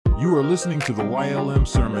You are listening to the YLM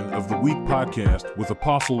Sermon of the Week podcast with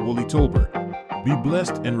Apostle Wooly Tolbert. Be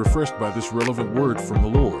blessed and refreshed by this relevant word from the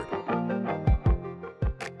Lord.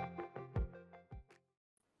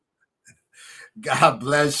 God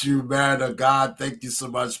bless you, man of God. Thank you so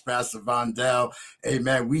much, Pastor Vondell.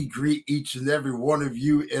 Amen. We greet each and every one of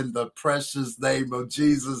you in the precious name of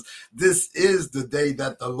Jesus. This is the day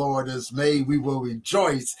that the Lord has made. We will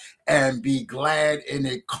rejoice and be glad in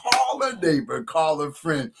it. Call a neighbor, call a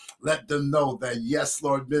friend. Let them know that Yes,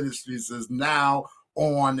 Lord Ministries is now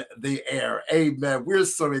on the air. Amen. We're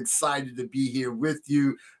so excited to be here with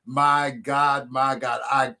you. My God,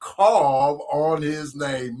 I call on his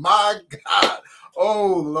name. My God.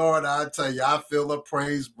 Oh, Lord, I tell you, I feel a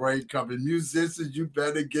praise break coming. Musicians, you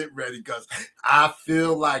better get ready because I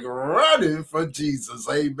feel like running for Jesus.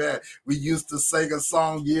 Amen. We used to sing a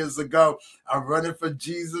song years ago. I'm running for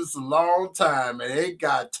Jesus a long time and ain't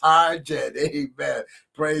got tired yet. Amen.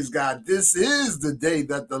 Praise God. This is the day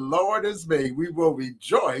that the Lord has made. We will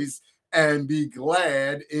rejoice and be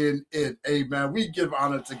glad in it. Amen. We give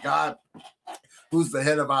honor to God, who's the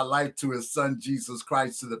head of our life, to his son, Jesus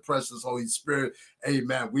Christ, to the precious Holy Spirit.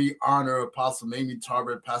 Amen. We honor Apostle Mamie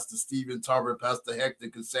Tarbert, Pastor Stephen Tarbert, Pastor Hector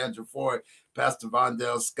Cassandra Ford, Pastor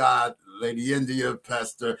Vondell Scott, Lady India,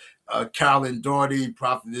 Pastor Carolyn Doherty,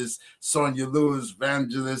 Prophetess Sonia Lewis,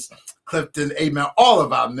 Evangelist Clifton. Amen. All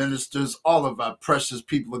of our ministers, all of our precious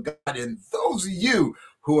people of God, and those of you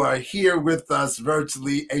who are here with us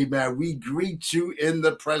virtually, amen. We greet you in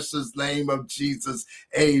the precious name of Jesus,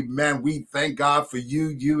 amen. We thank God for you,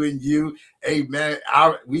 and you, amen.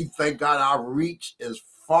 We thank God our reach is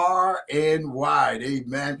far and wide,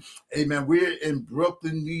 amen. Amen. We're in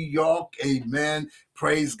Brooklyn, New York, amen.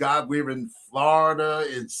 Praise God. We're in Florida,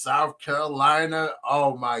 in South Carolina.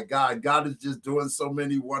 Oh my God. God is just doing so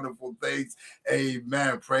many wonderful things,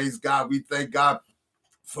 amen. Praise God. We thank God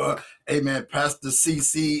for, amen, Pastor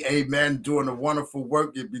CC, amen, doing a wonderful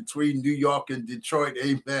work in between New York and Detroit,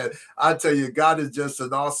 amen. I tell you, God is just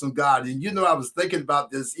an awesome God. And you know, I was thinking about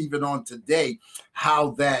this even on today,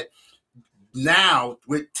 how that now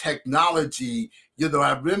with technology, you know,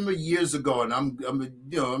 I remember years ago, and I'm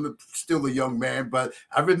still a young man, but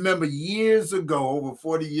I remember years ago, over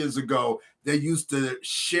 40 years ago, they used to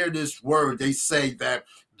share this word. They say that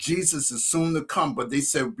Jesus is soon to come, but they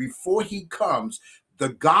said before he comes, the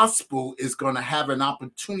gospel is going to have an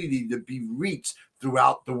opportunity to be reached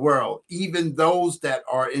throughout the world. Even those that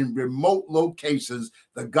are in remote locations,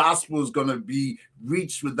 the gospel is going to be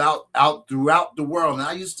reached out throughout the world. And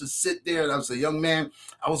I used to sit there, and I was a young man.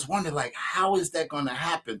 I was wondering, like, how is that going to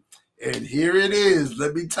happen? And here it is.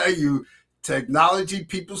 Let me tell you, technology,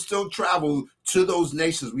 people still travel to those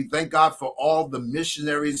nations. We thank God for all the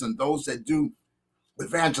missionaries and those that do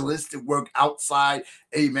evangelistic work outside,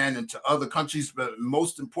 amen, into other countries. But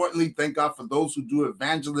most importantly, thank God for those who do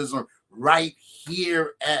evangelism right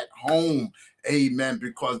here at home, amen,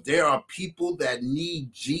 because there are people that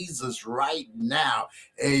need Jesus right now,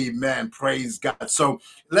 amen. Praise God. So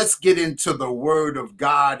let's get into the word of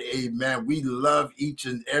God, amen. We love each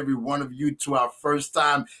and every one of you. To our first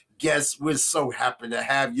time guests, we're so happy to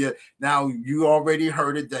have you. Now, you already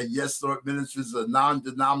heard it, that Yes, Lord Ministries is a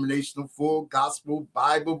non-denominational, full gospel,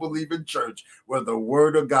 Bible-believing church where the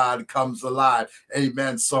word of God comes alive.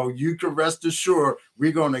 Amen. So you can rest assured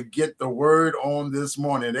we're going to get the word on this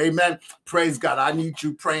morning. Amen. Praise God. I need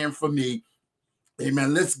you praying for me.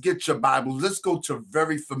 Amen. Let's get your Bible. Let's go to a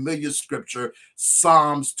very familiar scripture,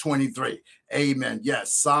 Psalms 23. Amen.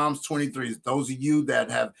 Yes, Psalms 23. Those of you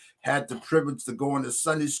that have had the privilege to go into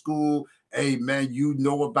Sunday school, amen, you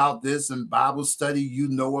know about this. In Bible study, you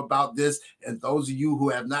know about this. And those of you who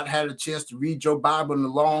have not had a chance to read your Bible in a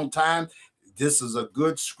long time, this is a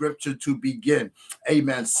good scripture to begin.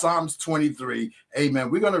 Amen. Psalms 23.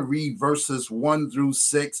 Amen. We're going to read verses 1 through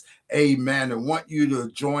 6. Amen. I want you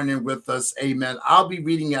to join in with us. Amen. I'll be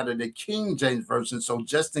reading out of the King James Version. So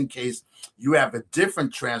just in case you have a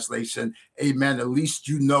different translation, amen, at least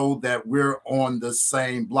you know that we're on the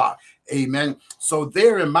same block. Amen. So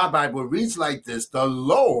there in my Bible, it reads like this: the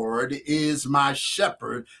Lord is my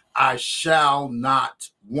shepherd, I shall not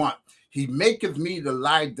want. He maketh me to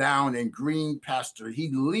lie down in green pasture. He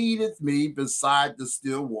leadeth me beside the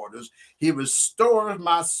still waters. He restoreth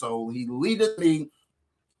my soul. He leadeth me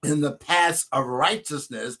in the paths of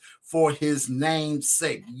righteousness for his name's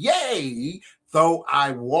sake. Yea, though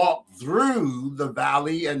I walk through the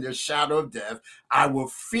valley and the shadow of death, I will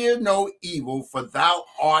fear no evil, for thou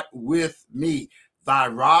art with me. Thy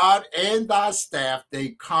rod and thy staff, they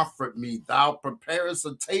comfort me. Thou preparest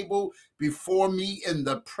a table before me in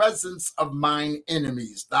the presence of mine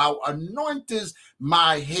enemies. Thou anointest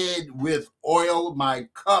my head with oil, my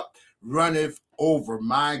cup runneth over.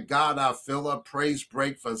 My God, I feel a praise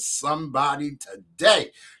break for somebody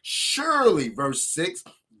today. Surely, verse 6,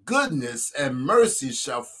 goodness and mercy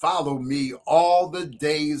shall follow me all the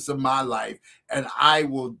days of my life, and I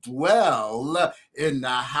will dwell in the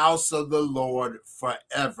house of the Lord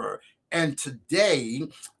forever. And today,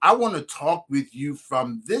 I want to talk with you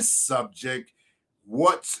from this subject.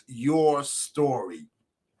 What's your story?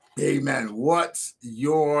 Amen. What's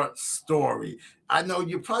your story? I know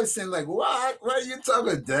you're probably saying, like, what are you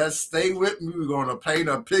talking about, Des? Stay with me. We're going to paint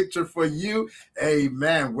a picture for you.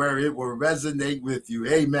 Amen. Where it will resonate with you.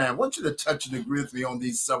 Amen. I want you to touch and agree with me on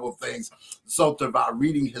these several things. So about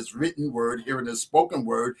reading his written word, hearing his spoken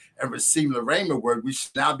word, and receiving the rhema word, we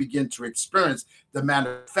should now begin to experience the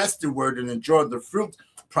manifested word and enjoy the fruit,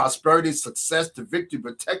 prosperity, success, the victory,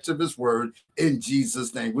 protection of his word in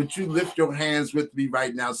Jesus' name. Would you lift your hands with me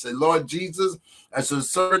right now? Say, Lord Jesus, as the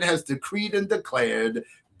servant has decreed and declared,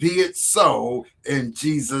 be it so in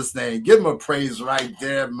Jesus' name. Give him a praise right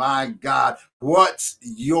there, my God. What's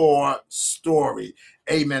your story?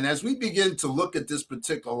 Amen. As we begin to look at this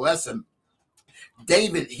particular lesson,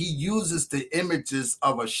 David, he uses the images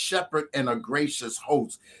of a shepherd and a gracious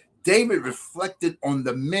host. David reflected on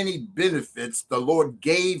the many benefits the Lord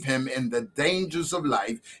gave him in the dangers of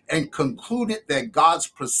life and concluded that God's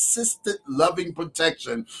persistent loving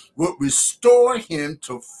protection would restore him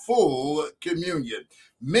to full communion.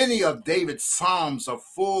 Many of David's psalms are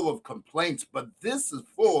full of complaints, but this is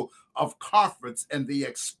full of comforts and the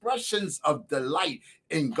expressions of delight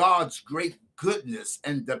in God's great goodness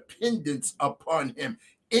and dependence upon him.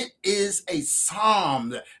 It is a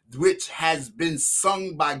psalm which has been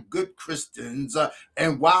sung by good Christians,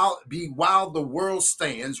 and while the world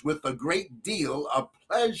stands with a great deal of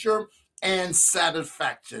pleasure and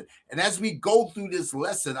satisfaction. And as we go through this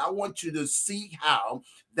lesson, I want you to see how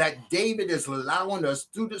that David is allowing us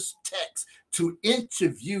through this text to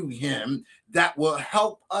interview him, that will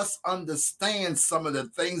help us understand some of the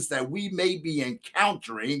things that we may be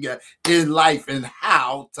encountering in life and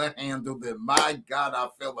how to handle them. My God, I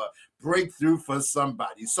feel a breakthrough for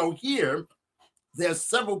somebody. So here, there's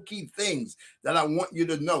several key things that I want you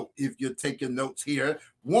to know if you're taking notes here.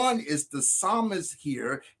 One is the psalmist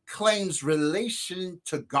here claims relation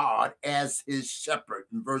to God as his shepherd.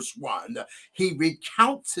 In verse 1, he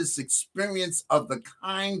recounts his experience of the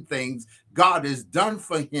kind things God has done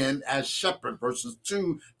for him as shepherd, verses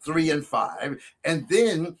 2, 3, and 5. And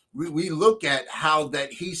then we look at how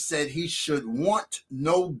that he said he should want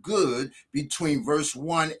no good between verse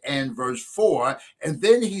 1 and verse 4. And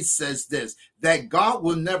then he says this, that God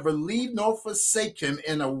will never leave nor forsake him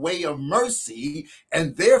in a way of mercy,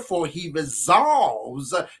 and therefore he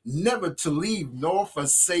resolves never to leave nor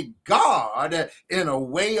forsake God in a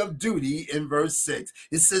way of duty in verse 6.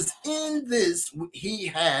 It says, in this he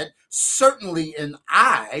had certainly an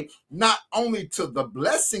eye, not only to the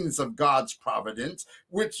blessings of God's providence,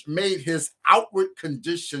 which made his outward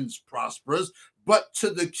conditions prosperous, but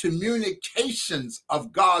to the communications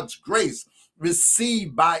of God's grace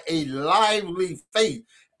received by a lively faith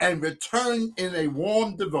and returned in a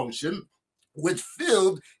warm devotion, which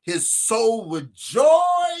filled his soul with joy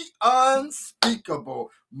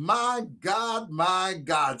unspeakable. My God, my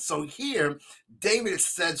God. So here, David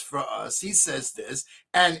says for us, he says this,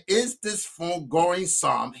 and is this foregoing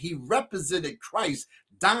psalm, he represented Christ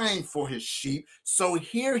dying for his sheep. So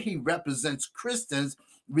here he represents Christians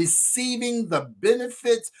receiving the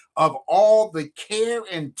benefits of all the care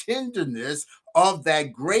and tenderness of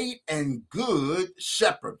that great and good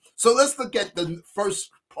shepherd. So let's look at the first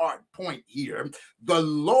point here, the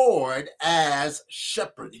Lord as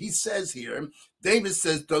shepherd. He says here, David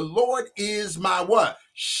says, the Lord is my what?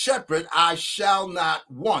 Shepherd, I shall not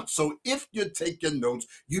want. So if you're taking notes,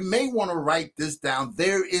 you may want to write this down.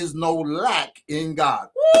 There is no lack in God.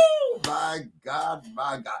 Woo! My God,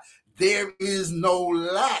 my God. There is no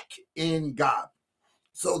lack in God.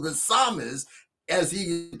 So the psalmist, as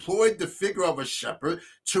he employed the figure of a shepherd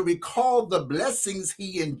to recall the blessings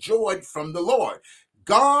he enjoyed from the Lord.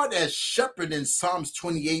 God as shepherd in Psalms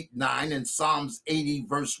 28:9 and Psalms 80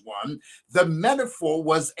 verse 1, the metaphor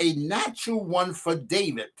was a natural one for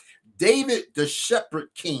David. David, the shepherd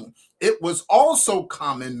king. It was also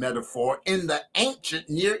common metaphor in the ancient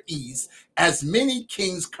Near East, as many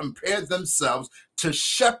kings compared themselves to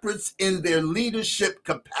shepherds in their leadership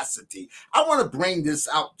capacity. I want to bring this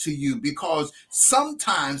out to you because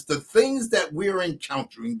sometimes the things that we're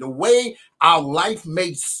encountering, the way our life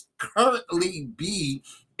may currently be,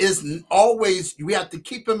 is always, we have to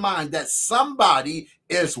keep in mind that somebody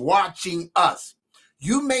is watching us.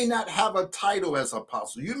 You may not have a title as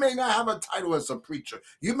apostle. You may not have a title as a preacher.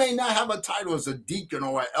 You may not have a title as a deacon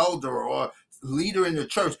or an elder or leader in the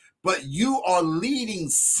church, but you are leading.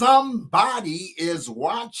 Somebody is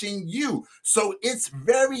watching you. So it's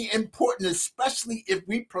very important, especially if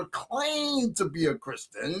we proclaim to be a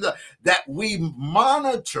Christian, that we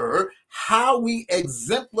monitor how we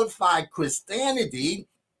exemplify Christianity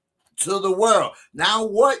to the world. Now,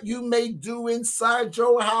 what you may do inside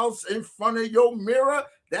your house in front of your mirror,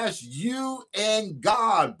 that's you and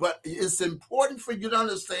God. But it's important for you to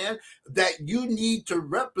understand that you need to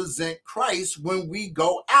represent Christ when we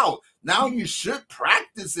go out. Now, you should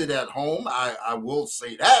practice it at home. I will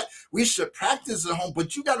say that. We should practice at home,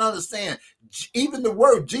 but you got to understand, even the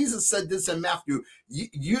word, Jesus said this in Matthew,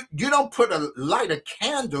 you don't light a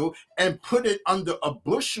candle and put it under a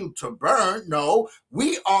bushel to burn. No,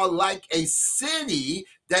 we are like a city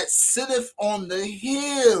that sitteth on the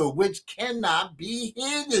hill, which cannot be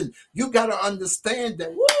hidden. You got to understand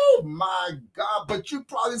that. Woo, my God. But you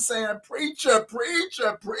probably saying, preacher,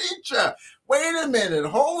 preacher, preacher. Wait a minute.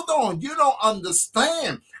 Hold on. You don't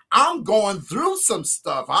understand. I'm going through some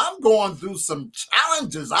stuff. I'm going through some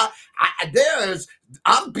challenges.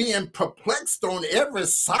 I'm being perplexed on every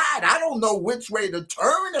side. I don't know which way to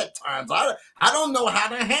turn at times. I don't know how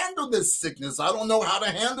to handle this sickness. I don't know how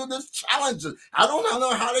to handle this challenges. I don't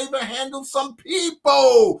know how to even handle some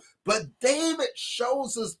people. But David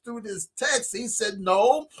shows us through this text. He said,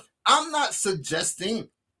 no, I'm not suggesting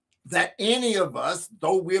that any of us,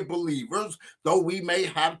 though we're believers, though we may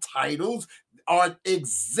have titles, are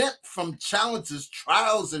exempt from challenges,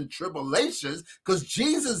 trials, and tribulations, because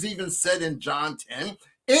Jesus even said in John 10,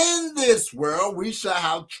 in this world we shall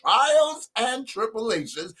have trials and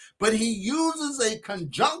tribulations, but he uses a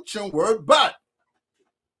conjunction word, but.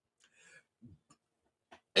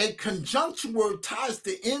 A conjunction word ties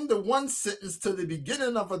the end of one sentence to the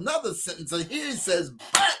beginning of another sentence. And here he says,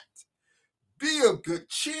 but be of good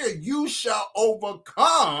cheer, you shall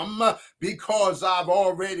overcome because I've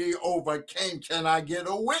already overcame. Can I get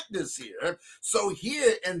a witness here? So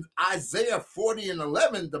here in Isaiah 40 and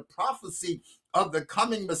 11, the prophecy of the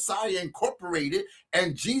coming Messiah incorporated,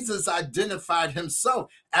 and Jesus identified himself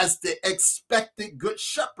as the expected good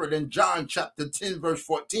shepherd in John chapter 10, verse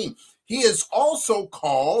 14. He is also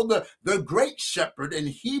called the great shepherd in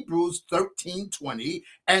Hebrews 13:20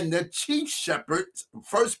 and the chief shepherd,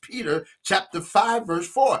 1 Peter chapter 5, verse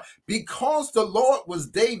 4. Because the Lord was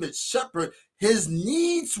David's shepherd, his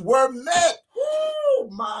needs were met. Oh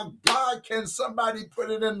my God, can somebody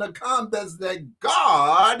put it in the comments that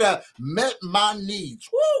God met my needs?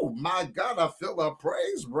 Oh my God, I feel a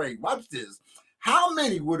praise break. Watch this. How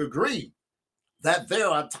many would agree that there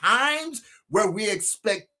are times where we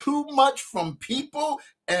expect too much from people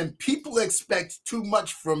and people expect too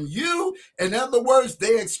much from you? In other words,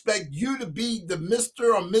 they expect you to be the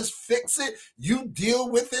Mr. or Miss Fix It. You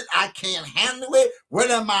deal with it. I can't handle it.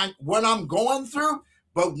 What I'm going through?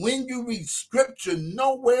 But when you read scripture,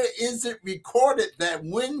 nowhere is it recorded that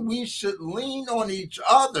when we should lean on each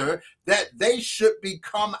other, that they should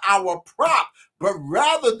become our prop. But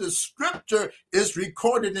rather the scripture is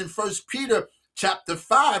recorded in 1 Peter chapter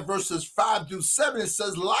 5, verses 5 through 7, it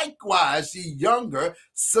says, likewise, ye younger,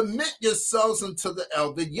 submit yourselves unto the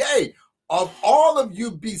elder. Yea, of all of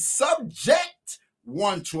you be subject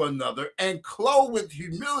one to another, and clothe with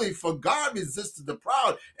humility, for God resisteth the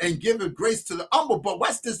proud, and giveth grace to the humble. But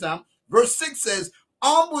watch this now. Verse 6 says,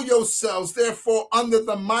 humble yourselves, therefore, under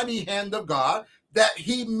the mighty hand of God, that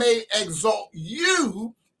he may exalt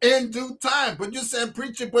you in due time. But you're saying,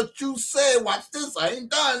 preacher, but you said, watch this, I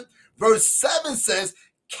ain't done. Verse 7 says,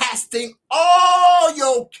 casting all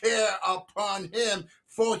your care upon him,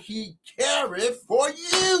 for he careth for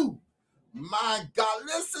you. My God,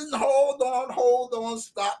 listen, hold on,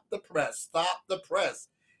 stop the press.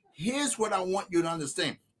 Here's what I want you to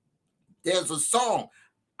understand. There's a song,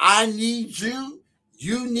 I need you,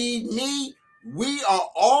 you need me. We are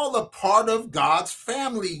all a part of God's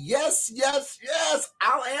family. Yes,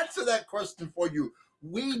 I'll answer that question for you.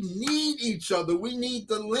 We need each other. We need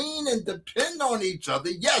to lean and depend on each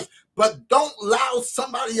other. Yes, but don't allow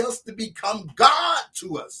somebody else to become God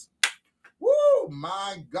to us. Woo,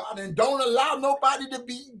 my God. And don't allow nobody to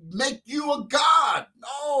make you a God.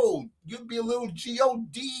 No, you'd be a little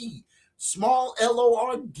G-O-D, small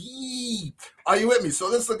L-O-R-D. Are you with me? So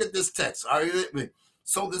let's look at this text. Are you with me?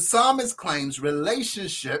 So the psalmist claims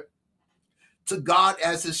relationship to God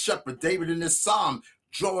as his shepherd. David in this psalm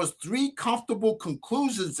draws three comfortable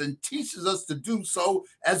conclusions and teaches us to do so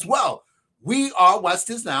as well. We are, watch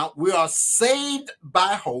this now, we are saved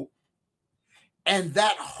by hope, and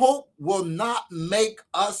that hope will not make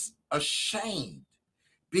us ashamed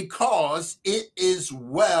because it is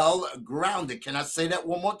well grounded. Can I say that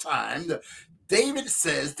one more time? David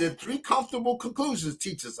says the three comfortable conclusions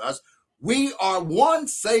teaches us we are one,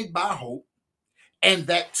 saved by hope, and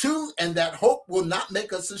that two, and that hope will not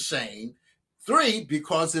make us ashamed. Three,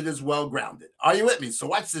 because it is well grounded. Are you with me? So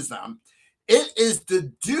watch this now. It is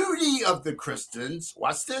the duty of the Christians,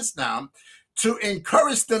 watch this now, to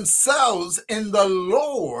encourage themselves in the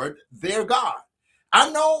Lord their God.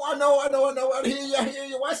 I know. I hear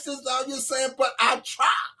you. Watch this now. You're saying, but I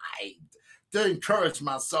tried to encourage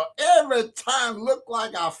myself. Every time look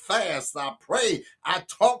like I fast, I pray, I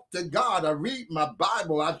talk to God, I read my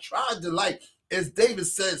Bible, I tried to, like, as David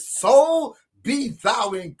says, so be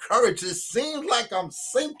thou encouraged. It seems like I'm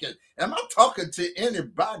sinking. Am I talking to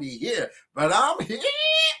anybody here? But I'm here.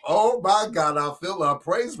 Oh my God, I feel a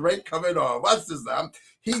praise break coming on. Watch this now.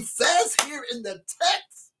 He says here in the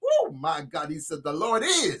text, oh my God, he said, the Lord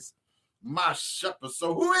is my shepherd.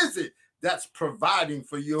 So who is it that's providing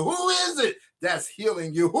for you? Who is it that's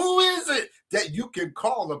healing you? Who is it that you can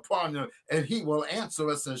call upon him and he will answer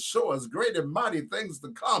us and show us great and mighty things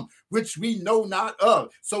to come, which we know not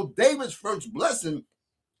of? So David's first blessing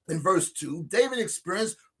in verse 2, David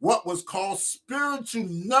experienced what was called spiritual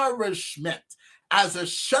nourishment. As a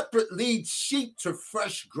shepherd leads sheep to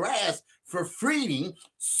fresh grass for feeding,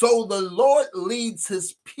 so the Lord leads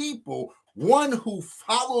his people. One who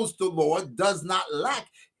follows the Lord does not lack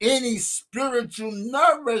any spiritual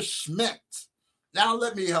nourishment. Now,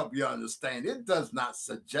 let me help you understand. It does not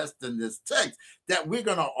suggest in this text that we're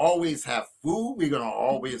going to always have food, we're going to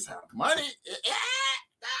always have money.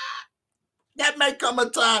 That may come a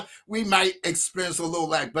time we might experience a little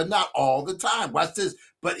lack, but not all the time. Watch this.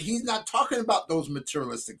 But he's not talking about those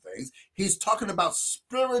materialistic things. He's talking about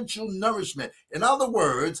spiritual nourishment. In other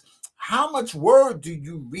words, how much word do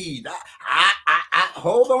you read?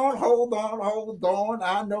 Hold on.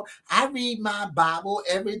 I know I read my Bible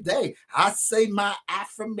every day. I say my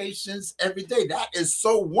affirmations every day. That is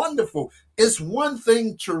so wonderful. It's one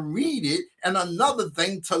thing to read it and another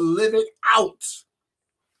thing to live it out.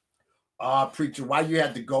 Preacher, why you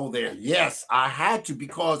had to go there? Yes, I had to,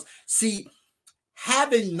 because see,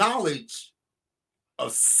 having knowledge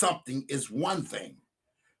of something is one thing,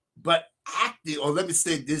 but acting, or let me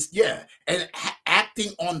say this, and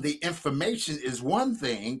acting on the information is one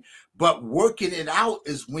thing, but working it out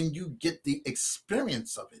is when you get the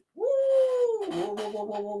experience of it. Woo.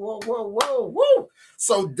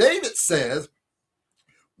 So David says,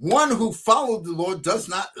 one who followed the Lord does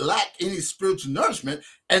not lack any spiritual nourishment.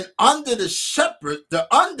 And under the shepherd,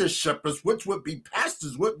 the under shepherds, which would be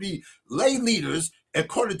pastors, would be lay leaders,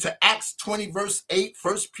 according to Acts 20, verse 8,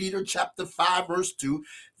 1 Peter chapter 5, verse 2,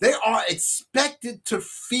 they are expected to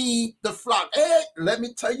feed the flock. Hey, let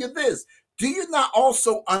me tell you this. Do you not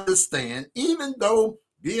also understand, even though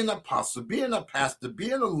being an apostle, being a pastor,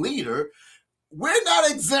 being a leader, we're not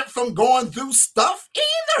exempt from going through stuff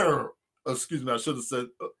either? Excuse me, I should have said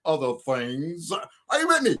other things. Are you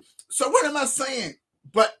with me? So what am I saying?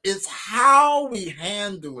 But it's how we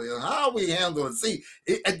handle it. See,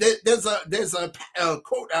 there's a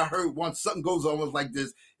quote I heard once. Something goes almost like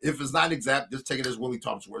this. If it's not exact, just take it as Willie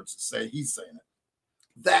Thompson's words to say. He's saying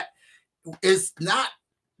it. That it's not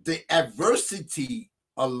the adversity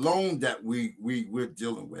alone that we're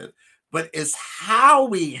dealing with, but it's how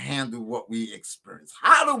we handle what we experience.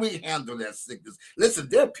 How do we handle that sickness? Listen,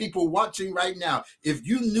 there are people watching right now. If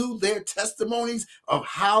you knew their testimonies of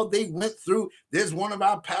how they went through, there's one of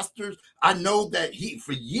our pastors. I know that he,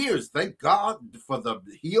 for years, thank God for the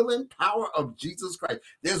healing power of Jesus Christ.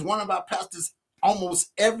 There's one of our pastors,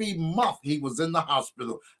 almost every month he was in the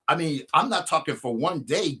hospital. I mean, I'm not talking for one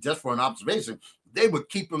day, just for an observation. They would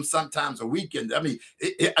keep him sometimes a weekend. I mean,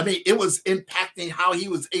 it was impacting how he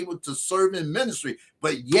was able to serve in ministry,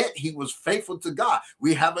 but yet he was faithful to God.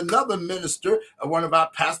 We have another minister, one of our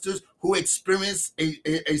pastors, who experienced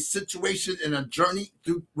a situation in a journey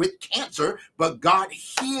with cancer, but God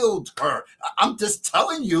healed her. I'm just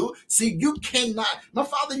telling you, see, you cannot. My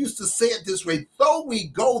father used to say it this way: though we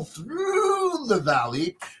go through the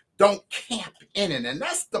valley, don't camp in it. And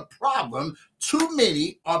that's the problem. Too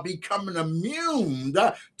many are becoming immune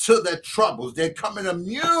to the troubles. They're coming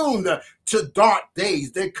immune to dark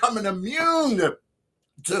days. They're coming immune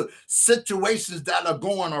to situations that are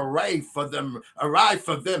going awry for them.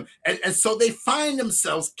 And so they find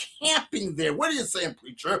themselves camping there. What are you saying,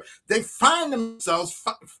 preacher? They find themselves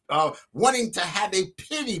wanting to have a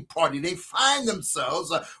pity party. They find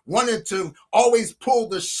themselves wanting to always pull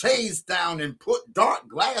the shades down and put dark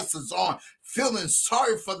glasses on, feeling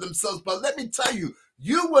sorry for themselves. But let me tell you,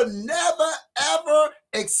 you will never, ever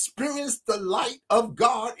experience the light of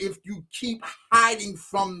God if you keep hiding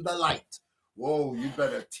from the light. Whoa, you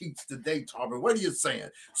better teach today, Tarbert. What are you saying?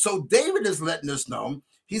 So David is letting us know.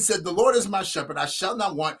 He said, the Lord is my shepherd. I shall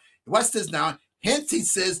not want. What's this now? Hence he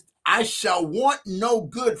says, I shall want no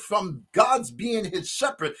good from God's being his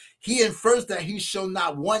shepherd. He infers that he shall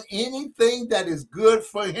not want anything that is good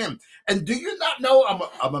for him. And do you not know, I'm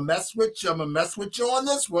going to mess with you. I'm going to mess with you on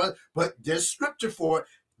this one, but there's scripture for it.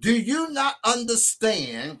 Do you not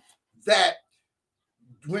understand that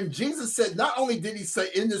when Jesus said, not only did he say,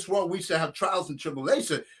 in this world we shall have trials and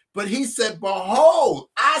tribulation, but he said, behold,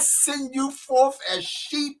 I send you forth as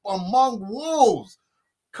sheep among wolves.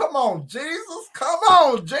 Come on, Jesus. Come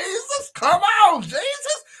on, Jesus. Come on,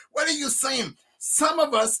 Jesus. What are you saying? Some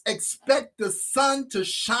of us expect the sun to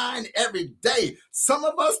shine every day. Some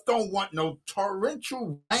of us don't want no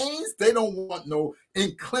torrential rains. They don't want no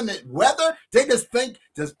inclement weather. They just think,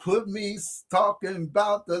 just put me talking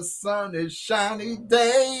about the sun is shiny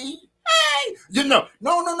day. You know,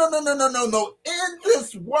 no. In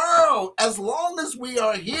this world, as long as we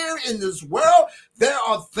are here in this world, there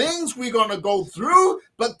are things we're going to go through.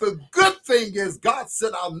 But the good thing is, God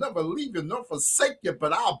said, I'll never leave you nor forsake you,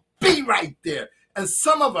 but I'll be right there. And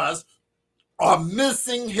some of us are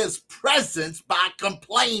missing his presence by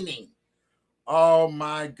complaining. Oh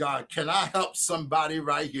my God, can I help somebody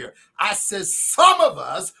right here? I said some of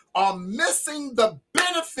us are missing the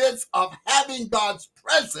benefits of having God's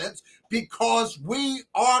presence because we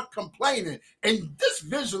are complaining. And this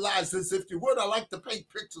visualizes, if you would, I like to paint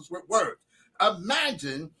pictures with words.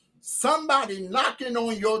 Imagine somebody knocking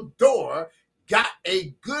on your door, got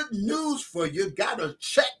a good news for you, got a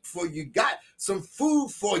check for you, got some food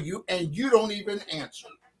for you, and you don't even answer.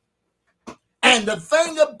 And the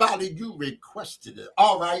thing about it, you requested it.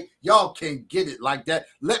 All right, y'all can't get it like that.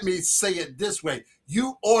 Let me say it this way.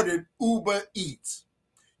 You ordered Uber Eats.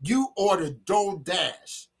 You ordered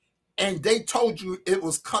DoorDash. And they told you it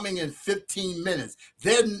was coming in 15 minutes.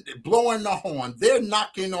 They're blowing the horn. They're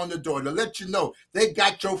knocking on the door to let you know they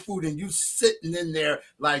got your food and you sitting in there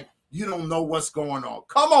like you don't know what's going on.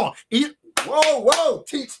 Come on. Whoa,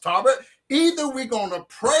 teach, Tarbert. Either we're going to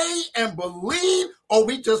pray and believe or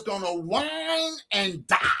we just going to whine and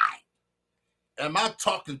die. Am I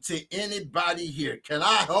talking to anybody here? Can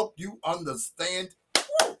I help you understand?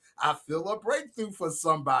 I feel a breakthrough for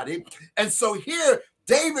somebody. And so here,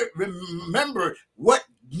 David remembered what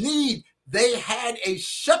need they had a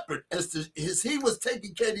shepherd as he was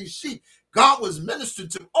taking care of these sheep. God was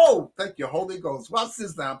ministered to. Oh, thank you, Holy Ghost. Watch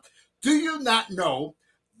this now. Do you not know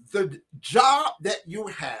the job that you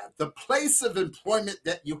have, the place of employment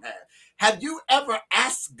that you have? Have you ever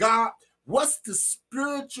asked God, what's the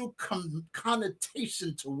spiritual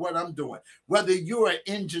connotation to what I'm doing? Whether you're an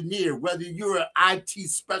engineer, whether you're an IT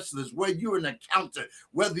specialist, whether you're an accountant,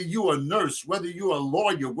 whether you're a nurse, whether you're a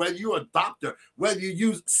lawyer, whether you're a doctor, whether you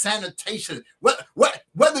use sanitation,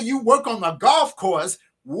 whether you work on a golf course,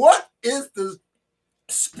 what is the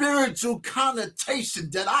spiritual connotation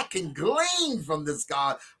that I can glean from this,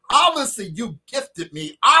 God? Obviously, you gifted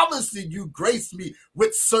me. Obviously, you graced me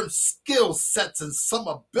with certain skill sets and some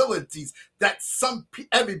abilities that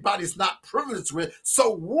everybody's not privileged with.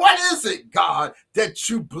 So what is it, God, that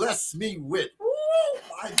you bless me with? Oh,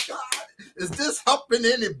 my God. Is this helping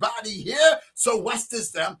anybody here? So what's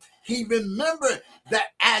this now? He remembered that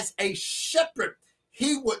as a shepherd,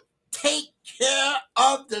 he would take care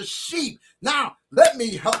of the sheep. Now, let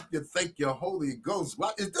me help you thank your Holy Ghost.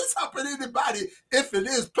 Well, is this helping anybody? If it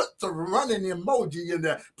is, put the running emoji in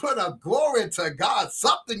there. Put a glory to God,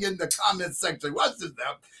 something in the comment section. What's this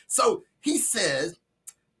now? So he says,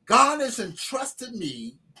 God has entrusted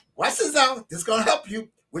me. Watch this out. This is going to help you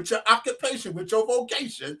with your occupation, with your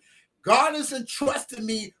vocation. God has entrusted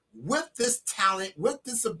me with this talent, with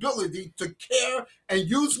this ability to care and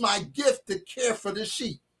use my gift to care for the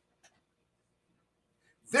sheep.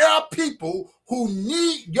 There are people who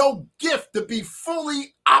need your gift to be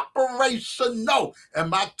fully operational.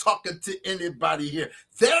 Am I talking to anybody here?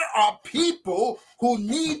 There are people who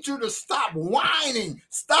need you to stop whining,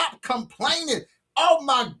 stop complaining. Oh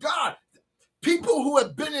my God. People who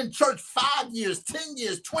have been in church 5 years, 10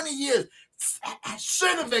 years, 20 years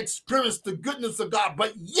should have experienced the goodness of God,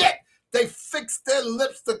 but yet they fix their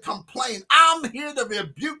lips to complain. I'm here to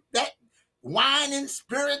rebuke that whining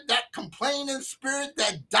spirit, that complaining spirit,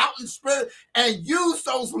 that doubting spirit, and use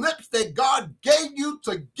those lips that God gave you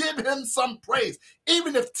to give him some praise.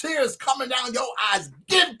 Even if tears coming down your eyes,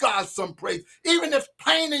 give God some praise. Even if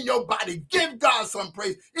pain in your body, give God some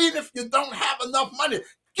praise. Even if you don't have enough money,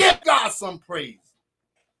 give God some praise.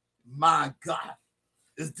 My God,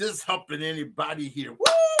 is this helping anybody here? Woo!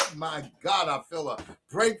 My God, I feel a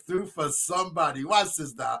breakthrough for somebody. Watch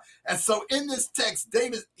this now. And so in this text,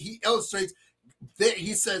 David, he illustrates that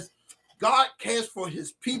he says, God cares for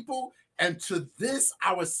his people. And to this,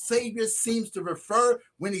 our Savior seems to refer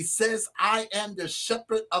when he says, I am the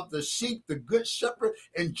shepherd of the sheep, the good shepherd.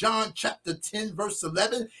 In John chapter 10, verse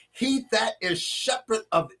 11, he that is shepherd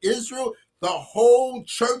of Israel, the whole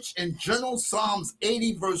church in general, Psalms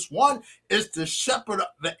 80, verse 1, is the shepherd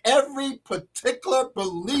of every particular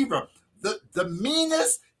believer. The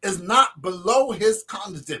meanest is not below his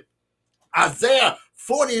condescending. Isaiah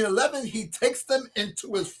 40 and 11, he takes them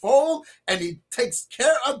into his fold and he takes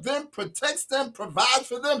care of them, protects them, provides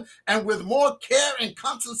for them, and with more care and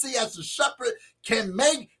constancy as the shepherd can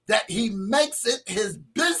make, that he makes it his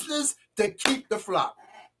business to keep the flock.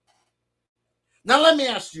 Now, let me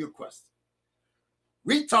ask you a question.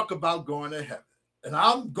 We talk about going to heaven, and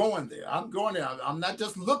I'm going there. I'm going there. I'm not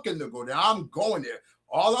just looking to go there. I'm going there.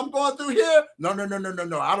 All I'm going through here, no.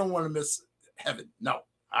 I don't want to miss heaven. No.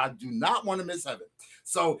 I do not want to miss heaven.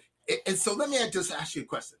 So let me just ask you a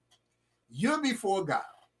question. You're before God.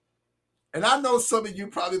 And I know some of you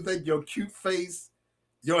probably think your cute face,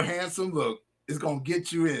 your handsome look is going to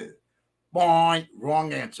get you in. Boing,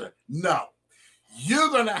 wrong answer. No. You're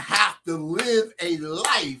going to have to live a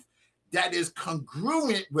life that is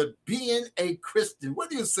congruent with being a Christian.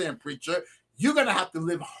 What are you saying, preacher? You're going to have to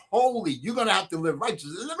live holy. You're going to have to live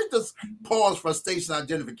righteous. Let me just pause for station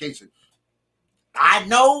identification. I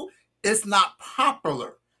know it's not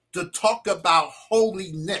popular to talk about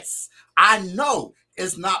holiness. I know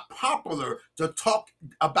it's not popular to talk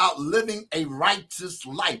about living a righteous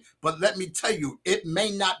life. But let me tell you, it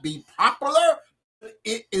may not be popular, but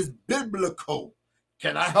it is biblical.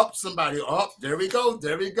 Can I help somebody? Oh, there we go.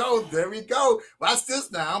 Watch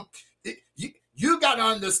this now. You got to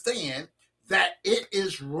understand that it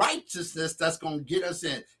is righteousness that's going to get us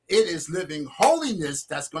in. It is living holiness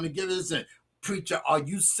that's going to get us in. Preacher, are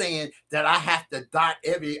you saying that I have to dot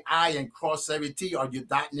every I and cross every T? Are you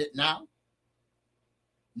dotting it now?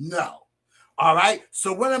 No. All right.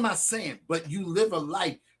 So what am I saying? But you live a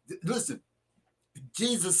life. Listen,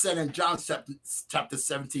 Jesus said in John chapter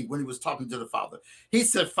 17, when he was talking to the Father, he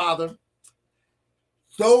said, Father,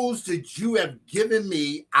 those that you have given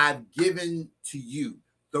me, I've given to you.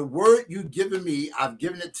 The word you've given me, I've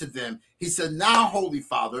given it to them. He said, now, Holy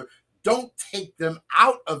Father, don't take them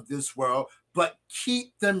out of this world, but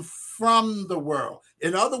keep them from the world.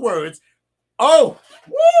 In other words,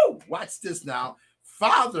 watch this now.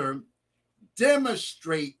 Father,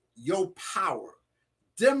 demonstrate your power.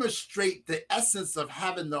 Demonstrate the essence of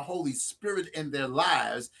having the Holy Spirit in their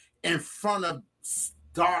lives in front of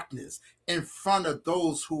darkness, in front of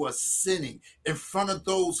those who are sinning, in front of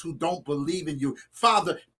those who don't believe in you.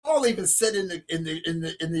 Father, Paul even said in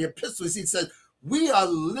the epistles, he said, we are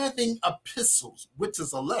living epistles, which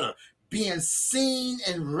is a letter, being seen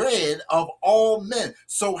and read of all men.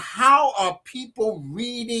 So how are people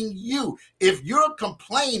reading you? If you're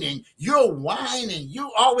complaining, you're whining,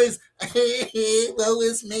 you always, hey, well,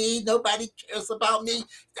 it's me, nobody cares about me.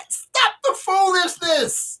 Stop the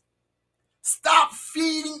foolishness. Stop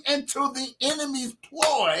feeding into the enemy's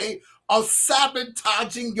ploy of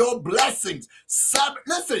sabotaging your blessings.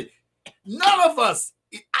 Listen, none of us,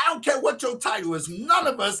 I don't care what your title is, none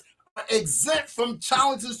of us are exempt from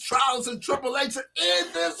challenges, trials, and tribulation in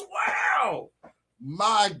this world.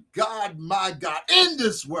 My God, in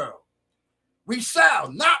this world. We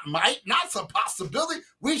shall, not might, not some possibility.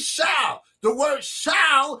 We shall. The word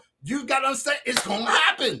shall, you got to understand, it's going to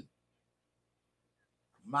happen.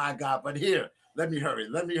 My God, but here, let me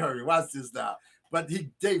hurry. Watch this now. But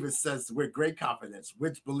David says with great confidence,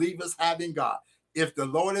 which believers have in God, if the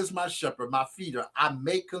Lord is my shepherd, my feeder, I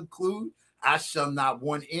may conclude I shall not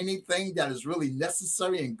want anything that is really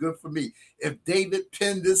necessary and good for me. If David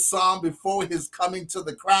penned this psalm before his coming to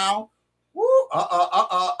the crown,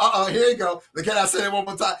 here you go. Can I say it one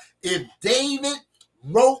more time? If David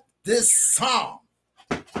wrote this psalm,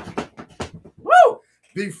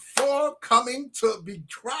 before coming to be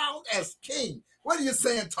crowned as king. What are you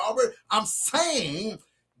saying, Talbert? I'm saying,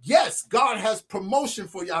 yes, God has promotion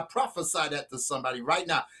for you. I prophesy that to somebody right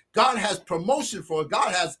now. God has promotion for us.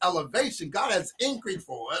 God has elevation. God has increase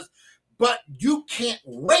for us. But you can't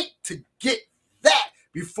wait to get that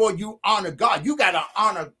before you honor God. You got to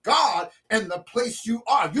honor God in the place you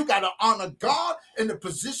are. You got to honor God in the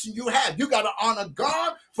position you have. You got to honor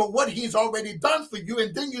God for what he's already done for you.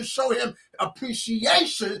 And then you show him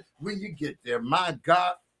appreciation when you get there. My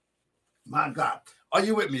God, my God. Are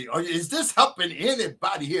you with me? Is this helping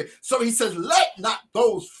anybody here? So he says, let not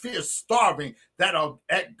those fear starving that are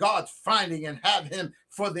at God's finding and have him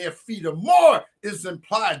for their feeder. More is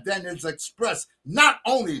implied than is expressed. Not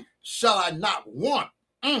only shall I not want,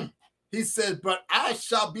 he says, but I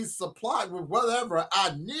shall be supplied with whatever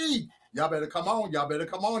I need. Y'all better come on. Y'all better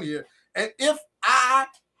come on here. And if I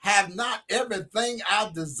have not everything I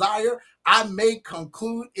desire, I may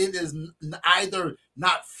conclude it is either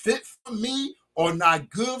not fit for me or not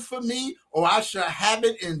good for me, or I shall have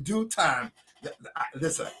it in due time.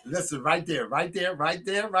 Listen, right there. Watch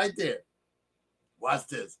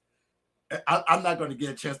this. I'm not going to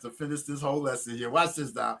get a chance to finish this whole lesson here. Watch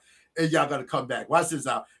this now. And y'all got to come back. Watch this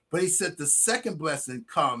out. But he said the second blessing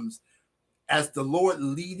comes as the Lord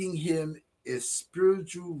leading him is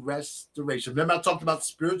spiritual restoration. Remember, I talked about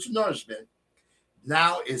spiritual nourishment.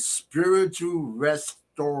 Now it's spiritual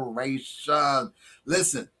restoration.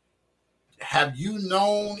 Listen, have you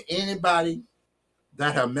known anybody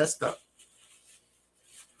that have messed up,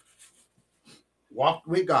 walked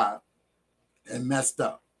with God and messed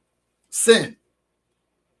up, sin?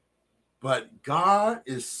 But God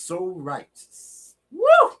is so righteous.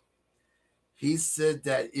 Woo! He said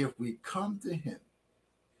that if we come to him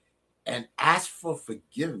and ask for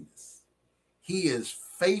forgiveness, he is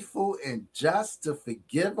faithful and just to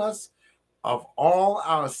forgive us of all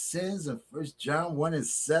our sins in 1 John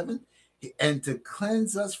 1:7, and to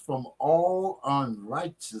cleanse us from all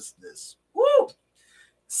unrighteousness. Woo!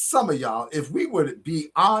 Some of y'all, if we would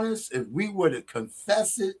be honest, if we would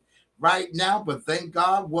confess it right now, but thank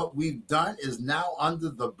God what we've done is now under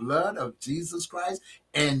the blood of Jesus Christ,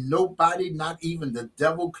 and nobody, not even the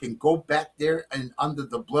devil, can go back there and under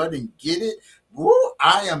the blood and get it. Woo!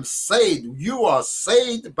 I am saved. You are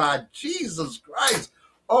saved by Jesus Christ.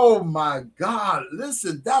 Oh my God.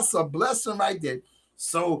 Listen, that's a blessing right there.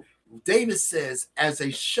 So David says, as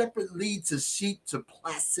a shepherd leads his sheep to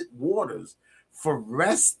placid waters for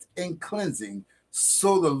rest and cleansing,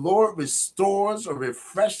 so the Lord restores or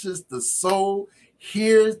refreshes the soul.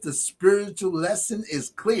 Here's the spiritual lesson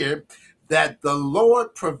is clear that the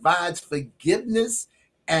Lord provides forgiveness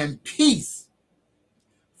and peace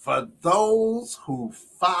for those who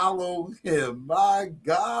follow him. My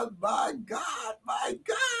God, my God, my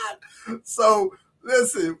God. So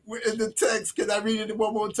listen, in the text, can I read it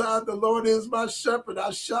one more time? The Lord is my shepherd,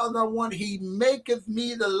 I shall not want. He maketh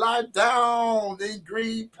me to lie down in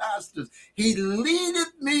green pastures. He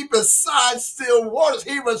leadeth me beside still waters.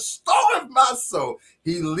 He restoreth my soul.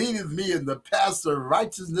 He leadeth me in the paths of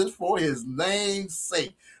righteousness for his name's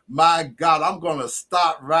sake. My God, I'm going to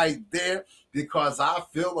stop right there because I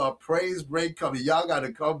feel a praise break coming. Y'all got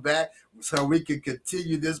to come back so we can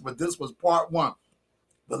continue this, but this was part one.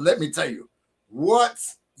 But let me tell you,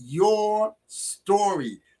 what's your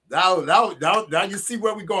story? Now you see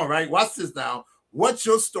where we're going, right? Watch this now. What's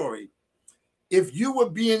your story? If you were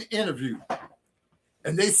being interviewed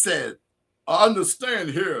and they said, I understand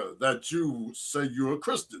here that you say you're a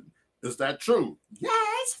Christian. Is that true?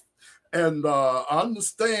 Yes. And I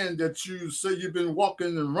understand that you say you've been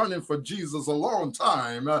walking and running for Jesus a long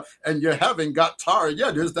time and you haven't got tired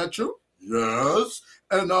yet. Is that true? Yes.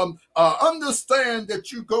 And understand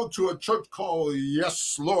that you go to a church called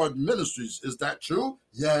Yes Lord Ministries. Is that true?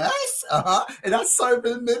 Yes. And I serve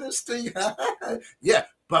in ministry. Yeah.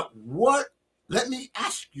 But let me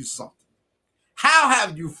ask you something. How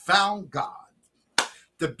have you found God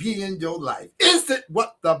to be in your life? Is it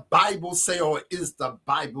what the Bible say, or is the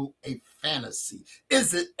Bible a fantasy?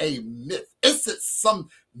 Is it a myth? Is it some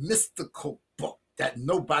mystical book that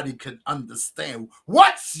nobody can understand?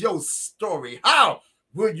 What's your story? How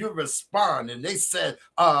will you respond? And they said,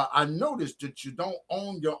 I noticed that you don't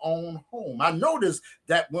own your own home. I noticed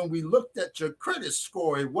that when we looked at your credit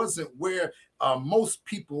score, it wasn't where most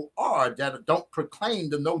people are that don't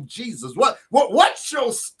proclaim to know Jesus. What's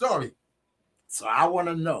your story? So I want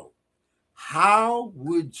to know, how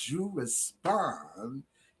would you respond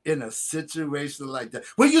in a situation like that?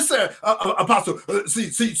 Well, you said, Apostle,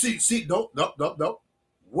 see, no.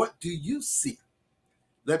 What do you see?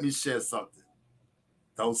 Let me share something.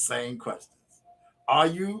 Those same questions.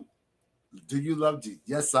 Do you love Jesus?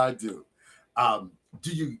 Yes, I do.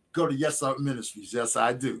 Do you go to Yes Lord Ministries? Yes,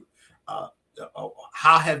 I do.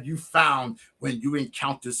 How have you found when you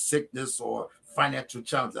encounter sickness or financial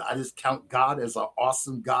challenges. I just count God as an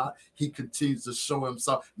awesome God. He continues to show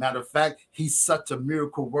himself. Matter of fact, he's such a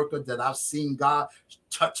miracle worker that I've seen God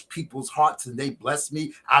touch people's hearts and they bless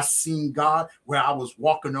me. I've seen God where I was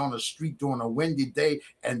walking on the street during a windy day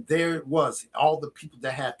and there it was. All the people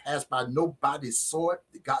that had passed by, nobody saw it.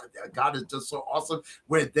 God is just so awesome.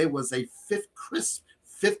 Where there was a crisp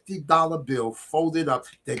 $50 bill folded up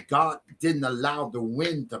that God didn't allow the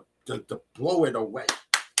wind to blow it away.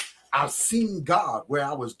 I've seen God where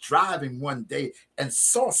I was driving one day and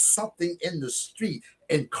saw something in the street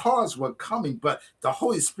and cars were coming, but the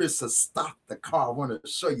Holy Spirit said, stop the car. I want to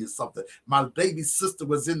show you something. My baby sister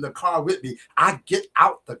was in the car with me. I get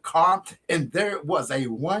out the car and there it was, a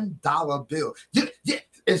 $1 bill. Yeah.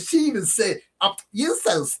 And she even said, you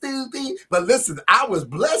so stupid. But listen, I was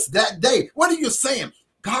blessed that day. What are you saying?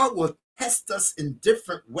 God will test us in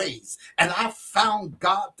different ways. And I found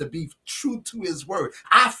God to be true to his word.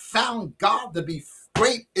 I found God to be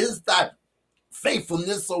great is thy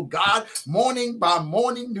faithfulness, oh God. Morning by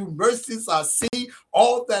morning, new mercies I see.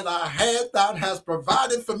 All that I had, that has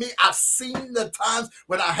provided for me. I've seen the times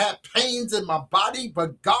when I had pains in my body,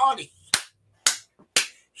 but God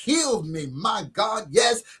healed me. My God,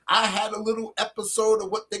 yes, I had a little episode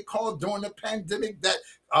of what they call during the pandemic, that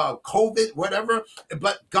COVID, whatever,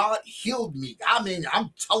 but God healed me. I mean, I'm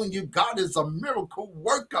telling you, God is a miracle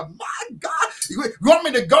worker. My God, you want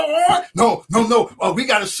me to go on? No. We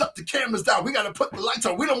got to shut the cameras down. We got to put the lights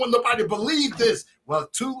on. We don't want nobody to believe this. Well,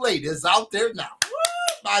 too late. It's out there now.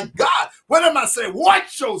 My God, what am I saying?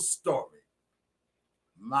 What's your story?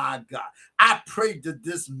 My God, I pray that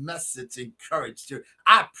this message encouraged you.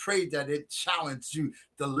 I pray that it challenged you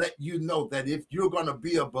to let you know that if you're going to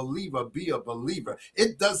be a believer, be a believer.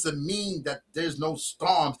 It doesn't mean that there's no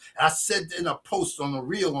storms. I said in a post on a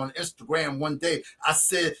reel on Instagram one day, I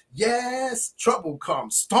said, yes, trouble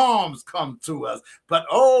comes, storms come to us. But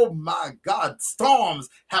oh my God, storms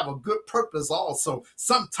have a good purpose also.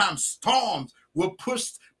 Sometimes storms will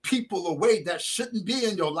push people away that shouldn't be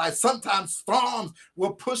in your life. Sometimes storms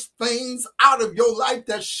will push things out of your life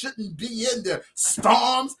that shouldn't be in there.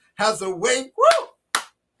 Storms has a way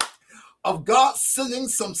of God sending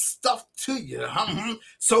some stuff to you.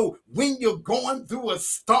 So when you're going through a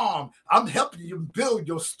storm, I'm helping you build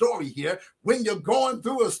your story here. When you're going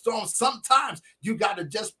through a storm, sometimes you got to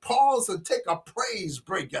just pause and take a praise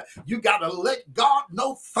break. You got to let God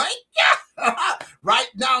know, thank you. Right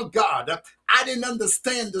now, God, I didn't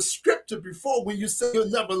understand the scripture before when you said you'll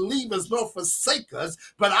never leave us nor forsake us,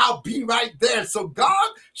 but I'll be right there. So God,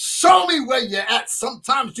 show me where you're at.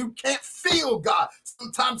 Sometimes you can't feel God.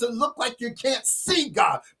 Sometimes it looks like you can't see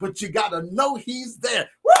God, but you got to know he's there.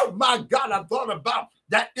 Woo, my God, I thought about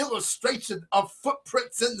that illustration of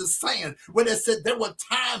footprints in the sand, where they said there were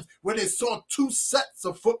times when they saw two sets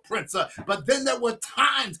of footprints, but then there were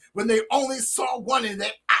times when they only saw one, and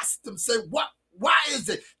they asked them, said, why is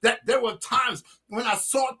it that there were times when I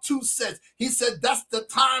saw two sets? He said, that's the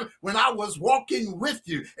time when I was walking with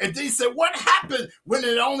you. And he said, what happened when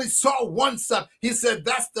it only saw one set? He said,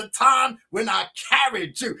 that's the time when I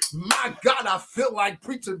carried you. My God, I feel like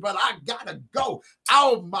preaching, but I gotta go.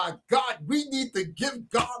 Oh my God, we need to give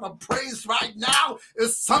God a praise right now.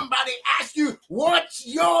 If somebody asks you, what's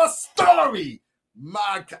your story?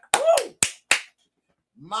 My God. Woo!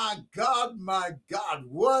 My God,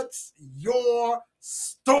 what's your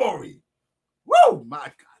story? Whoa, my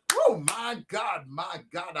God. Oh, my God,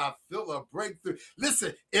 I feel a breakthrough.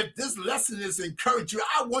 Listen, if this lesson has encouraged you,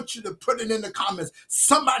 I want you to put it in the comments.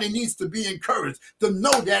 Somebody needs to be encouraged to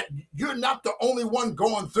know that you're not the only one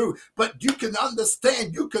going through, but you can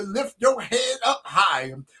understand, you can lift your head up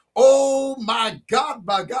high. Oh my God,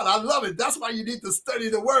 I love it. That's why you need to study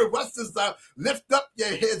the word. What's this? Lift up your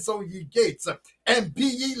heads, O ye gates, and be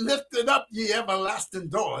ye lifted up, ye everlasting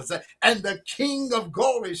doors, and the King of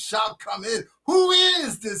glory shall come in. Who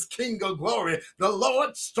is this King of glory? The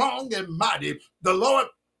Lord strong and mighty, the Lord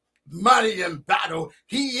mighty in battle.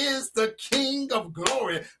 He is the King of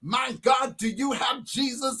glory. My God, do you have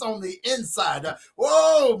Jesus on the inside?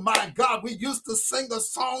 Oh my God, we used to sing a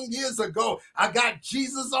song years ago. I got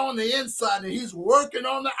Jesus on the inside and he's working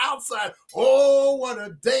on the outside. Oh, what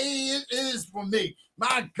a day it is for me.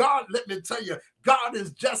 My God, let me tell you, God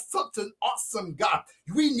is just such an awesome God.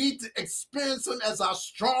 We need to experience him as our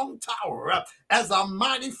strong tower, as our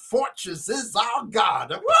mighty fortress is our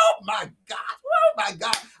God. Oh my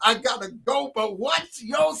God, I gotta go, but what's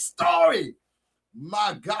your story?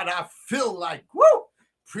 My God, I feel like,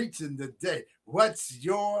 preaching today. What's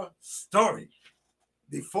your story?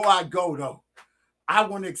 Before I go though, I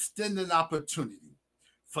want to extend an opportunity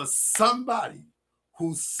for somebody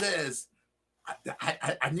who says,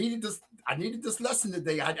 I needed this. I needed this lesson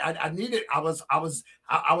today. I needed. I was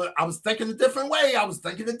thinking a different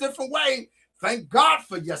way. Thank God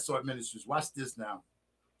for Yes Lord Ministries. Watch this now.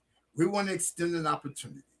 We want to extend an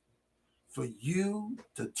opportunity for you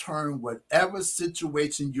to turn whatever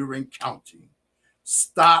situation you're encountering.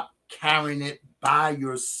 Stop carrying it by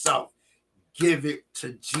yourself. Give it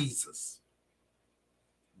to Jesus.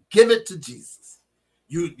 Give it to Jesus.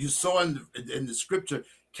 You saw in the scripture,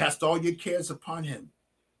 cast all your cares upon him,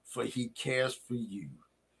 for he cares for you.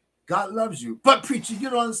 God loves you. But preacher, you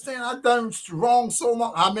don't understand. I've done wrong so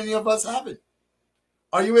long. How many of us haven't?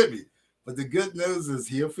 Are you with me? But the good news is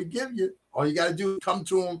he'll forgive you. All you got to do is come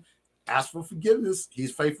to him, ask for forgiveness.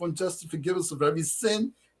 He's faithful and just to forgive us of every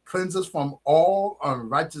sin, cleanse us from all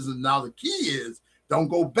unrighteousness. Now the key is don't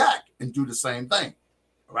go back and do the same thing.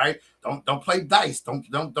 All right? Don't play dice. Don't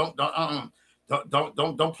play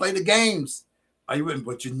the games. Are you with me?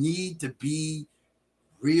 But you need to be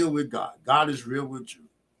real with God. God is real with you.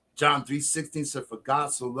 John 3:16 said, for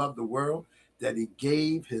God so loved the world that he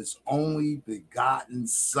gave his only begotten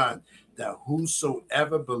son, that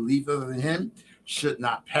whosoever believeth in him should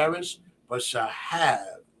not perish, but shall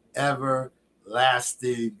have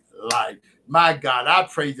everlasting life. My God, I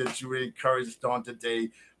pray that you were encouraged on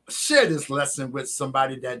today. Share this lesson with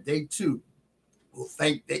somebody that they too will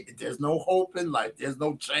think there's no hope in life. There's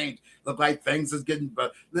no change. Look like things is getting,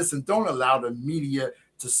 but listen, don't allow the media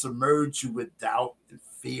to submerge you with doubt and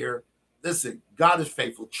fear. Listen, God is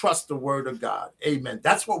faithful. Trust the word of God. Amen.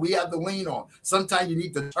 That's what we have to lean on. Sometimes you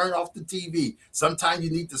need to turn off the TV. Sometimes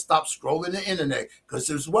you need to stop scrolling the internet, because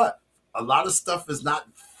there's what? A lot of stuff is not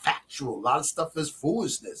factual. A lot of stuff is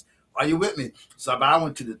foolishness. Are you with me? So I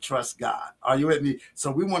want you to trust God. Are you with me?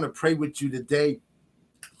 So we want to pray with you today.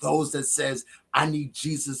 Those that says, I need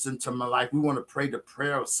Jesus into my life. We want to pray the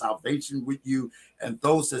prayer of salvation with you. And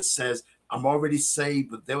those that says, I'm already saved,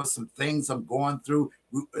 but there were some things I'm going through,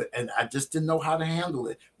 and I just didn't know how to handle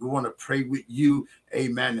it. We want to pray with you.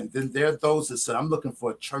 Amen. And then there are those that said, I'm looking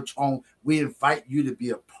for a church home. We invite you to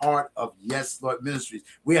be a part of Yes Lord Ministries.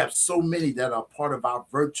 We have so many that are part of our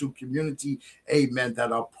virtual community. Amen.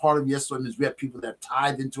 That are part of Yes Lord Ministries. We have people that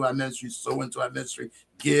tithe into our ministry, sow into our ministry,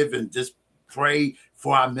 give, and just pray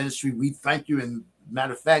for our ministry. We thank you. And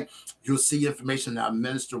matter of fact, you'll see information. Our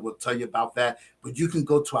minister will tell you about that. But you can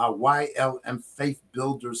go to our YLM Faith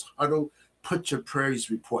Builders Huddle, put your praise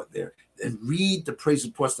report there, and read the praise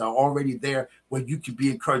reports that are already there where you can be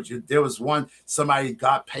encouraged. There was one, somebody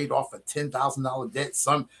got paid off a $10,000 debt.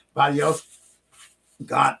 Somebody else,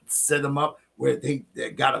 God set them up where they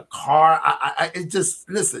got a car. It just,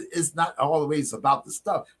 listen, it's not always about the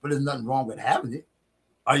stuff, but there's nothing wrong with having it.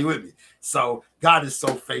 Are you with me? So God is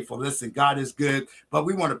so faithful. Listen, God is good, but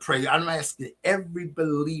we want to pray. I'm asking every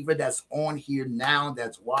believer that's on here now,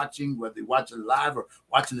 that's watching, whether they're watching live or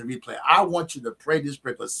watching the replay, I want you to pray this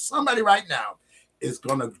prayer, because somebody right now is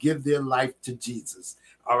going to give their life to Jesus.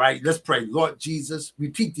 All right, let's pray. Lord Jesus,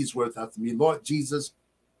 repeat these words after me. Lord Jesus,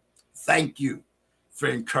 thank you for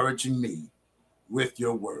encouraging me with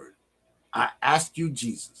your word. I ask you,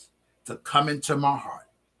 Jesus, to come into my heart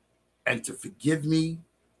and to forgive me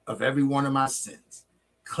of every one of my sins.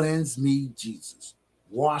 Cleanse me, Jesus.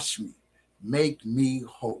 Wash me. Make me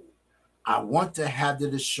whole. I want to have the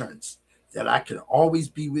assurance that I can always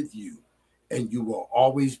be with you and you will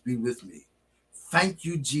always be with me. Thank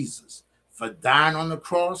you, Jesus, for dying on the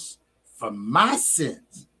cross for my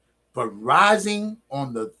sins, but rising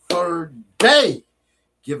on the third day,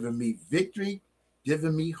 giving me victory,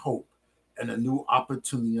 giving me hope, and a new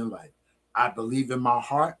opportunity in life. I believe in my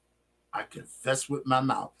heart. I confess with my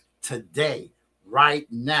mouth. Today, right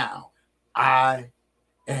now, I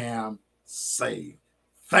am saved.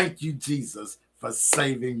 Thank you, Jesus, for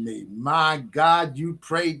saving me. My God, you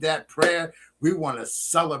prayed that prayer. We want to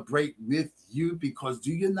celebrate with you, because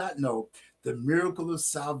do you not know the miracle of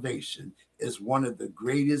salvation is one of the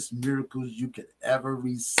greatest miracles you could ever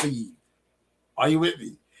receive? Are you with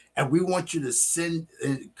me? And we want you to send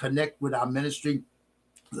and connect with our ministry.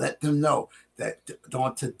 Let them know that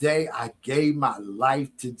on today I gave my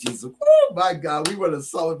life to Jesus. Oh my God, we want to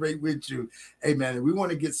celebrate with you. Amen. And we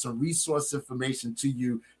want to get some resource information to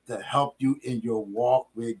you to help you in your walk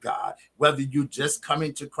with God. Whether you're just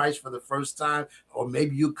coming to Christ for the first time, or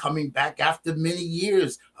maybe you're coming back after many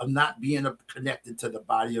years of not being connected to the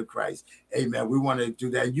body of Christ. Amen. We want to do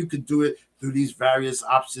that. You can do it through these various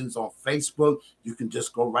options on Facebook. You can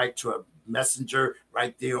just go right to a messenger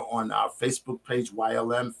right there on our Facebook page,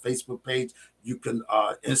 YLM Facebook page. You can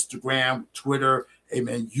Instagram, Twitter,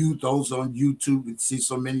 Amen. You, those on YouTube, we see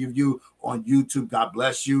so many of you on YouTube. God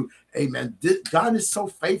bless you. Amen. God is so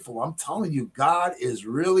faithful. I'm telling you, God is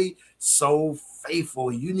really so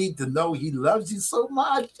faithful. You need to know he loves you so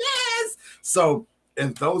much. Yes. So,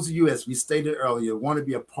 and those of you, as we stated earlier, want to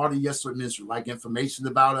be a part of Yes Lord Ministry, like information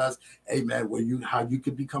about us, amen, how you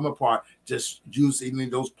could become a part, just use any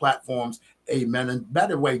of those platforms, amen. And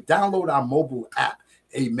better way, download our mobile app,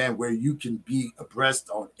 amen, where you can be abreast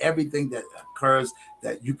on everything that occurs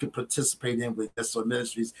that you can participate in with Yes Lord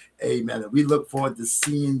Ministries, amen. And we look forward to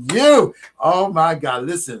seeing you. Oh my God,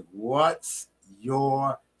 listen, what's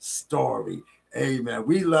your story? Amen.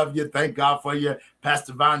 We love you. Thank God for you.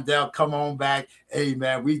 Pastor Vondell, come on back.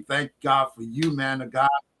 Amen. We thank God for you, man of God.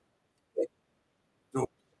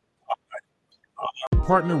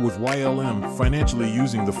 Partner with YLM financially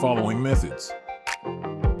using the following methods.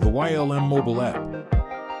 The YLM mobile app.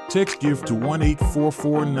 Text give to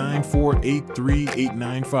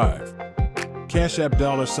 1-844-948-3895. Cash App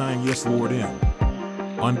 $ Yes Lord M.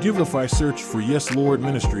 On Givelify, search for Yes Lord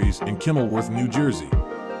Ministries in Kenilworth, New Jersey.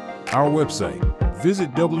 Our website.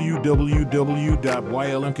 Visit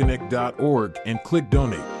www.ylmconnect.org and click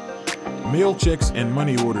Donate. Mail checks and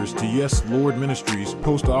money orders to Yes Lord Ministries,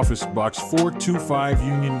 Post Office Box 425,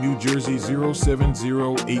 Union, New Jersey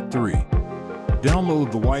 07083. Download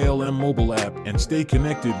the YLM mobile app and stay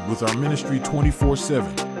connected with our ministry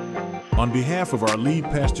 24/7. On behalf of our lead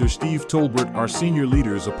pastor Steve Tolbert, our senior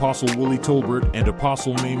leaders Apostle Willie Tolbert and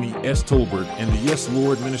Apostle Mamie S. Tolbert, and the Yes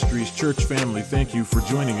Lord Ministries church family, thank you for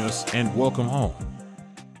joining us and welcome home.